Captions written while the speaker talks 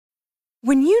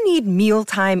When you need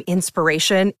mealtime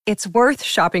inspiration, it's worth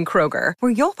shopping Kroger,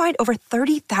 where you'll find over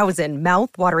 30,000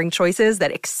 mouth-watering choices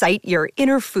that excite your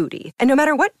inner foodie. And no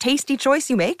matter what tasty choice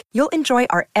you make, you'll enjoy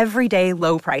our everyday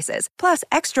low prices, plus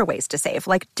extra ways to save,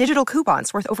 like digital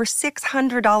coupons worth over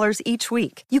 $600 each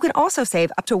week. You can also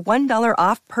save up to $1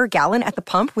 off per gallon at the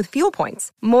pump with fuel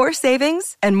points. More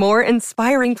savings and more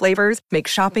inspiring flavors make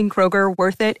shopping Kroger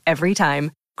worth it every time.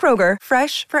 Kroger,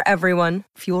 fresh for everyone.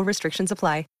 Fuel restrictions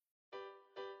apply.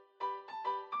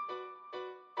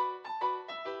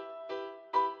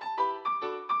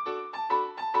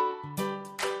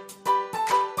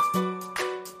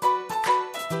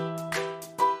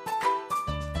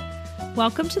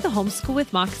 Welcome to the Homeschool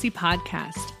with Moxie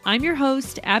podcast. I'm your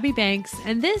host, Abby Banks,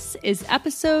 and this is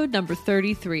episode number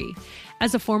 33.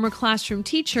 As a former classroom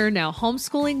teacher, now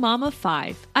homeschooling mom of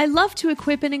 5, I love to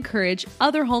equip and encourage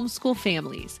other homeschool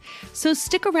families. So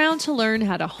stick around to learn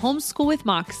how to homeschool with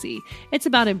Moxie. It's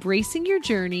about embracing your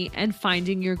journey and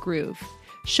finding your groove.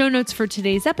 Show notes for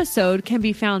today's episode can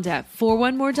be found at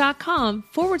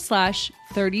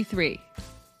 4onemore.com/33.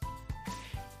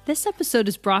 This episode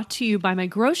is brought to you by my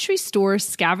grocery store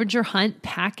scavenger hunt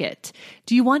packet.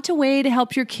 Do you want a way to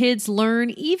help your kids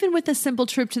learn even with a simple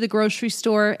trip to the grocery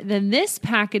store? Then this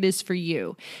packet is for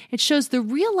you. It shows the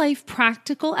real-life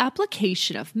practical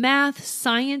application of math,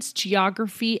 science,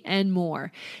 geography, and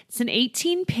more. It's an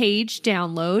 18-page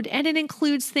download, and it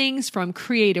includes things from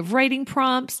creative writing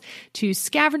prompts to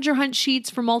scavenger hunt sheets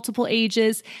for multiple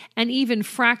ages, and even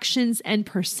fractions and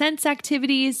percents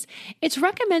activities. It's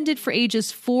recommended for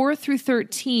ages 4 through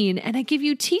 13, and I give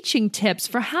you teaching tips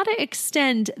for how to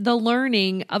extend the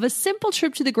learning of a simple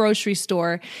trip to the grocery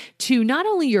store to not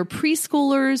only your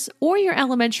preschoolers or your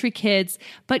elementary kids,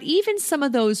 but even some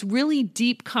of those really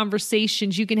deep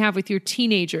conversations you can have with your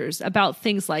teenagers about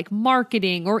things like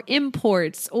marketing or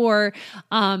imports or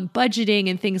budgeting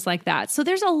and things like that. So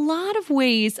there's a lot of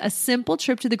ways a simple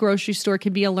trip to the grocery store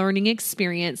can be a learning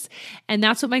experience, and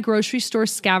that's what my grocery store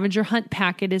scavenger hunt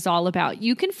packet is all about.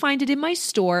 You can find it in my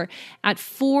store at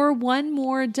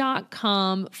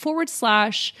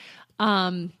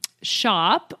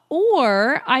 4onemore.com/shop,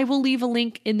 or I will leave a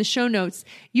link in the show notes.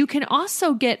 You can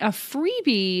also get a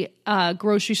freebie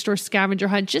grocery store scavenger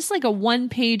hunt, just like a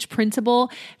one-page printable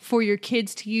for your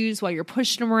kids to use while you're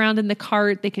pushing them around in the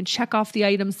cart. They can check off the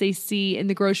items they see in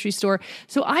the grocery store.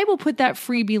 So I will put that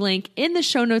freebie link in the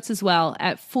show notes as well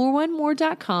at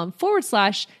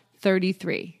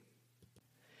 4onemore.com/33.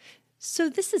 So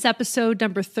this is episode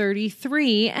number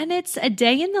 33, and it's a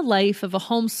day in the life of a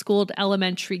homeschooled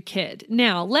elementary kid.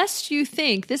 Now, lest you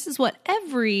think this is what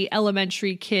every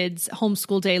elementary kid's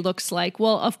homeschool day looks like,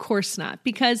 well, of course not,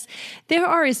 because there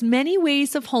are as many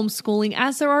ways of homeschooling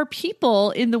as there are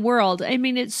people in the world. I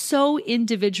mean, it's so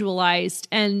individualized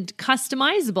and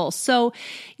customizable. So,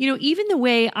 even the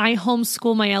way I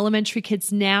homeschool my elementary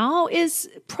kids now is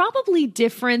probably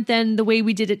different than the way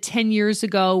we did it 10 years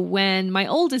ago when my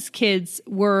oldest kids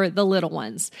were the little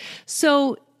ones.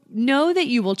 So know that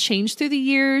you will change through the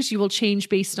years. You will change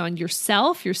based on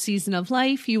yourself, your season of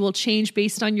life. You will change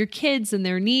based on your kids and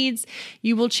their needs.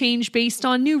 You will change based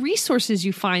on new resources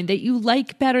you find that you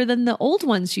like better than the old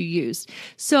ones you used.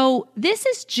 So this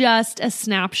is just a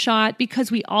snapshot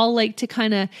because we all like to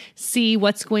kind of see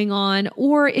what's going on.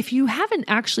 Or if you haven't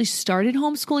actually started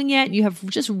homeschooling yet and you have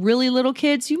just really little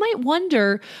kids, you might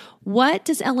wonder, what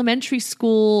does elementary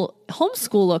school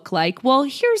homeschool look like? Well,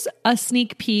 here's a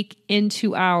sneak peek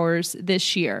into ours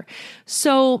this year.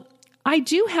 So I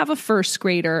do have a first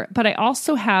grader, but I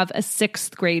also have a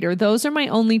sixth grader. Those are my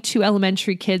only 2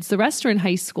 elementary kids. The rest are in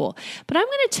high school. But I'm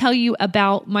going to tell you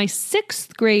about my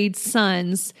sixth grade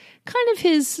son's kind of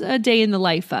his day in the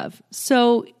life of.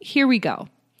 So here we go.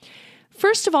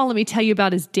 First of all, let me tell you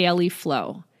about his daily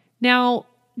flow. Now,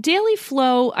 daily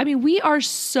flow, we are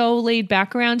so laid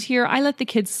back around here. I let the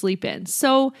kids sleep in.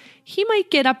 So he might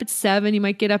get up at 7, he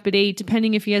might get up at 8,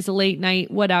 depending if he has a late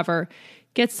night, whatever.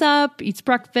 Gets up, eats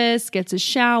breakfast, gets a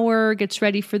shower, gets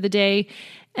ready for the day.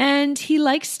 And he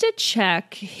likes to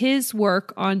check his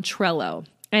work on Trello.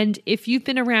 And if you've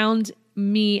been around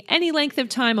me any length of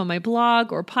time on my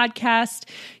blog or podcast,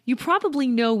 you probably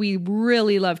know we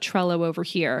really love Trello over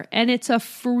here. And it's a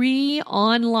free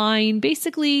online,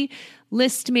 basically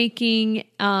list making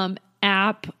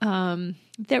app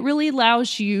that really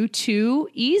allows you to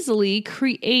easily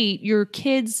create your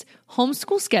kids'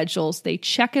 homeschool schedules. They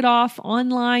check it off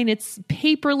online. It's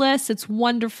paperless. It's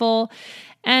wonderful.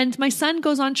 And my son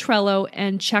goes on Trello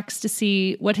and checks to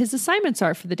see what his assignments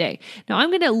are for the day. Now, I'm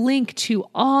going to link to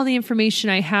all the information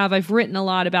I have. I've written a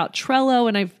lot about Trello,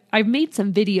 and I've made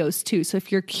some videos too. So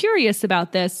if you're curious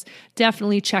about this,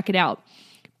 definitely check it out.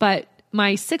 But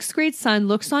my 6th grade son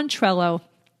looks on Trello,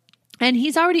 and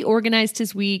he's already organized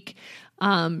his week.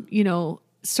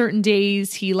 Certain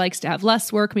days he likes to have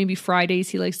less work. Maybe Fridays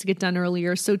he likes to get done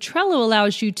earlier. So Trello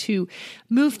allows you to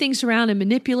move things around and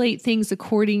manipulate things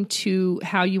according to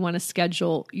how you want to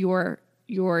schedule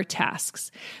your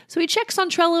tasks. So he checks on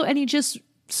Trello and he just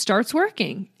starts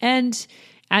working. And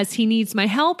as he needs my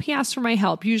help, he asks for my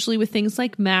help, usually with things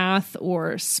like math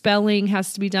or spelling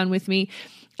has to be done with me.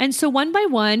 And so one by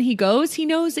one, he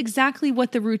knows exactly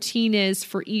what the routine is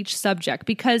for each subject,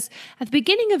 because at the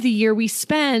beginning of the year, we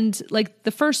spend like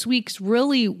the first weeks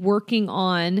really working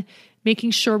on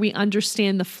making sure we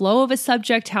understand the flow of a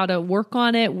subject, how to work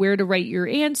on it, where to write your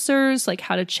answers, like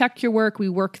how to check your work. We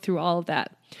work through all of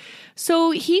that.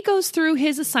 So he goes through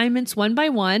his assignments one by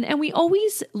one, and we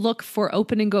always look for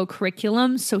open and go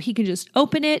curriculum so he can just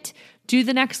open it, do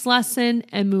the next lesson,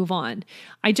 and move on.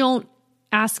 I don't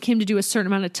ask him to do a certain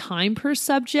amount of time per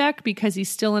subject because he's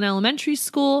still in elementary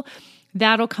school.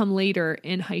 That'll come later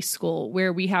in high school,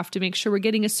 where we have to make sure we're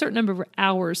getting a certain number of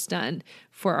hours done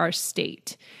for our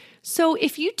state. So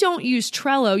if you don't use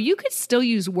Trello, you could still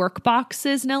use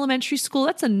Workboxes in elementary school.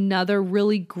 That's another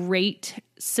really great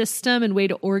system and way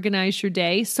to organize your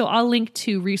day. So I'll link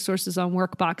to resources on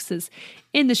Workboxes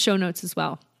in the show notes as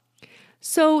well.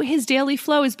 So his daily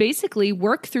flow is basically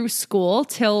work through school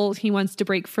till he wants to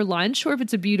break for lunch, or if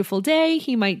it's a beautiful day,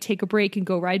 he might take a break and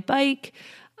go ride bike.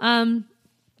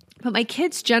 But my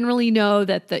kids generally know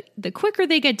that the quicker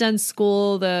they get done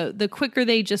school, the quicker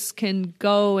they just can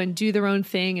go and do their own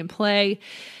thing and play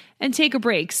and take a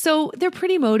break. So they're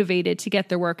pretty motivated to get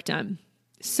their work done.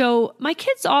 So my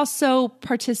kids also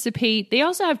participate. They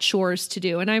also have chores to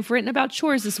do, and I've written about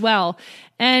chores as well.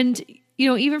 And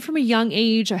even from a young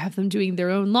age, I have them doing their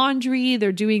own laundry.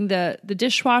 They're doing the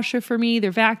dishwasher for me.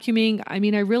 They're vacuuming. I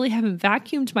mean, I really haven't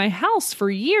vacuumed my house for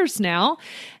years now.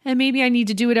 And maybe I need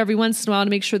to do it every once in a while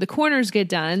to make sure the corners get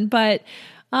done. But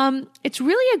it's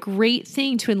really a great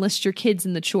thing to enlist your kids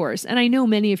in the chores. And I know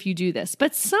many of you do this,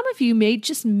 but some of you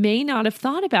may not have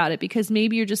thought about it, because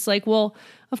maybe you're just like, well,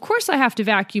 of course I have to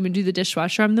vacuum and do the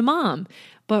dishwasher. I'm the mom.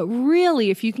 But really,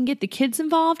 if you can get the kids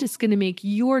involved, it's going to make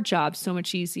your job so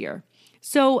much easier.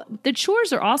 So the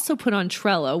chores are also put on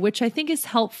Trello, which I think is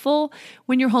helpful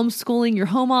when you're homeschooling, you're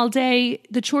home all day.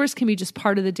 The chores can be just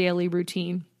part of the daily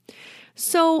routine.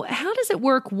 So how does it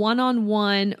work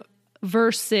one-on-one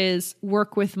versus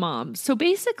work with mom? So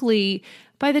basically,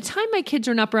 by the time my kids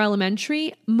are in upper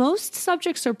elementary, most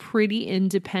subjects are pretty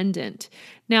independent.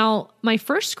 Now, my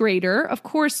first grader, of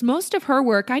course, most of her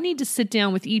work, I need to sit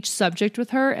down with each subject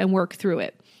with her and work through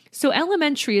it. So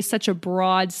elementary is such a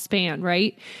broad span,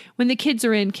 right? When the kids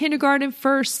are in kindergarten,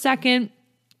 first, second,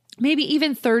 maybe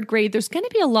even third grade, there's going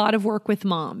to be a lot of work with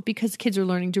mom, because kids are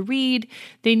learning to read.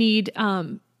 They need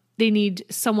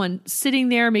someone sitting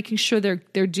there making sure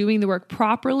they're doing the work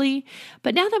properly.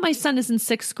 But now that my son is in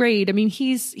 6th grade, I mean,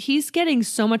 he's getting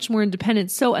so much more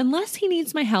independent. So unless he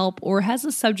needs my help or has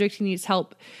a subject he needs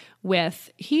help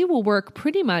with, he will work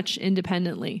pretty much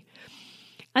independently.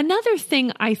 Another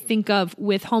thing I think of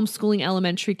with homeschooling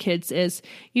elementary kids is,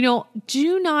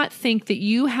 do not think that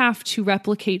you have to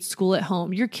replicate school at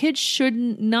home. Your kids should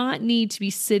not need to be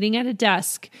sitting at a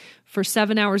desk for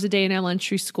 7 hours a day in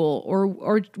elementary school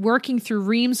or working through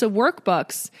reams of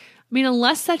workbooks. I mean,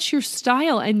 unless that's your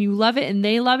style and you love it and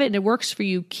they love it and it works for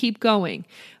you, keep going.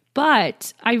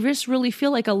 But I just really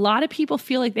feel like a lot of people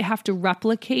feel like they have to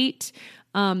replicate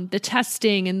the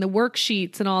testing and the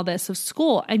worksheets and all this of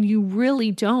school, and you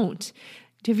really don't.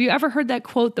 Have you ever heard that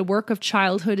quote, the work of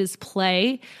childhood is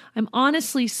play? I'm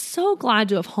honestly so glad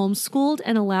to have homeschooled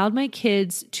and allowed my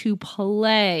kids to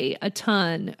play a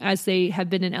ton as they have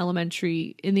been in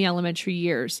the elementary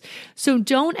years. So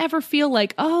don't ever feel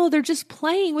like, oh, they're just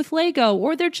playing with Lego,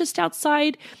 or they're just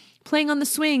outside playing on the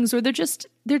swings, or they're just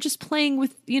playing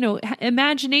with,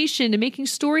 imagination and making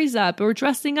stories up or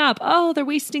dressing up. Oh, they're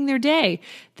wasting their day.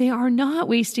 They are not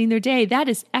wasting their day. That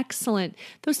is excellent.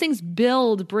 Those things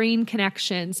build brain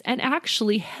connections and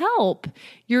actually help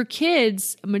your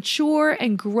kids mature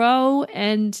and grow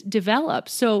and develop.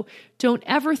 So don't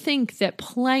ever think that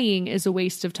playing is a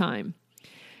waste of time.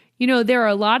 There are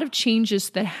a lot of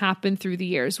changes that happen through the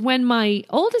years. When my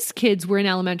oldest kids were in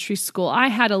elementary school, I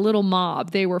had a little mob.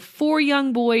 They were 4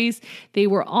 young boys. They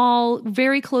were all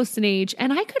very close in age,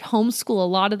 and I could homeschool a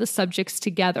lot of the subjects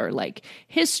together, like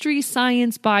history,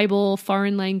 science, Bible,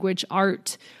 foreign language,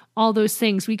 art, all those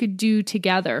things we could do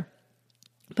together.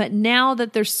 But now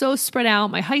that they're so spread out,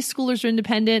 my high schoolers are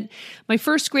independent, my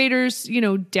first graders,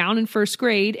 down in first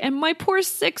grade, and my poor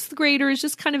 6th grader is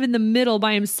just kind of in the middle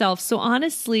by himself. So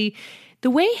honestly, the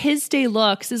way his day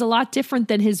looks is a lot different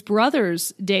than his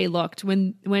brother's day looked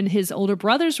when his older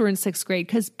brothers were in 6th grade,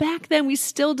 because back then we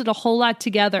still did a whole lot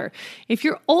together. If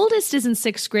your oldest is in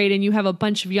 6th grade and you have a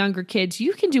bunch of younger kids,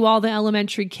 you can do all the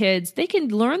elementary kids. They can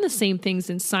learn the same things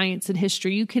in science and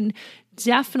history. You can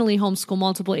definitely homeschool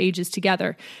multiple ages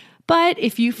together. But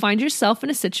if you find yourself in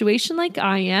a situation like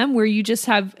I am, where you just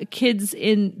have kids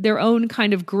in their own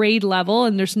kind of grade level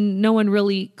and there's no one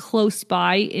really close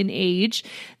by in age,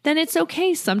 then it's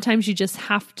okay. Sometimes you just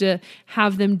have to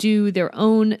have them do their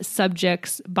own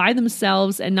subjects by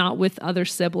themselves and not with other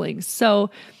siblings. So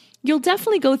you'll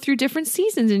definitely go through different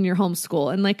seasons in your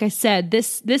homeschool. And like I said,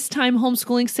 this time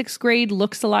homeschooling 6th grade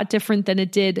looks a lot different than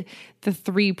it did the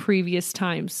 3 previous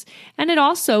times. And it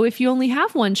also, if you only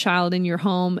have one child in your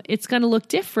home, it's going to look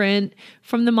different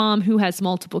from the mom who has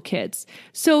multiple kids.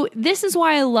 So this is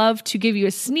why I love to give you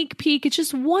a sneak peek. It's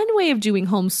just one way of doing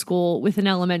homeschool with an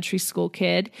elementary school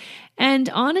kid. And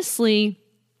honestly,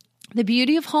 the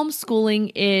beauty of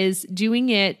homeschooling is doing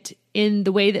it in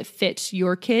the way that fits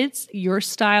your kids, your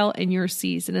style, and your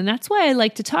season. And that's why I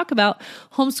like to talk about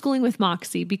homeschooling with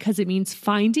Moxie, because it means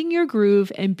finding your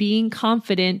groove and being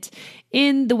confident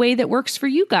in the way that works for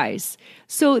you guys.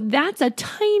 So that's a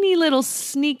tiny little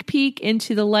sneak peek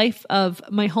into the life of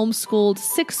my homeschooled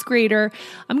 6th grader.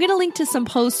 I'm going to link to some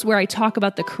posts where I talk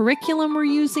about the curriculum we're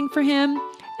using for him,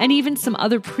 and even some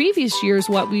other previous years,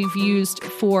 what we've used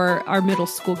for our middle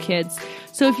school kids.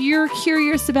 So if you're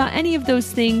curious about any of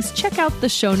those things, check out the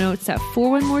show notes at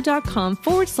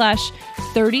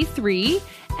 4onemore.com/33.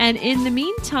 And in the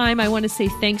meantime, I want to say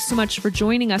thanks so much for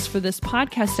joining us for this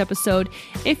podcast episode.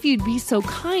 If you'd be so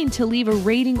kind to leave a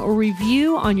rating or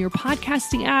review on your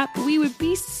podcasting app, we would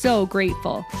be so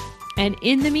grateful. And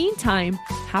in the meantime,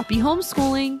 happy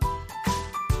homeschooling.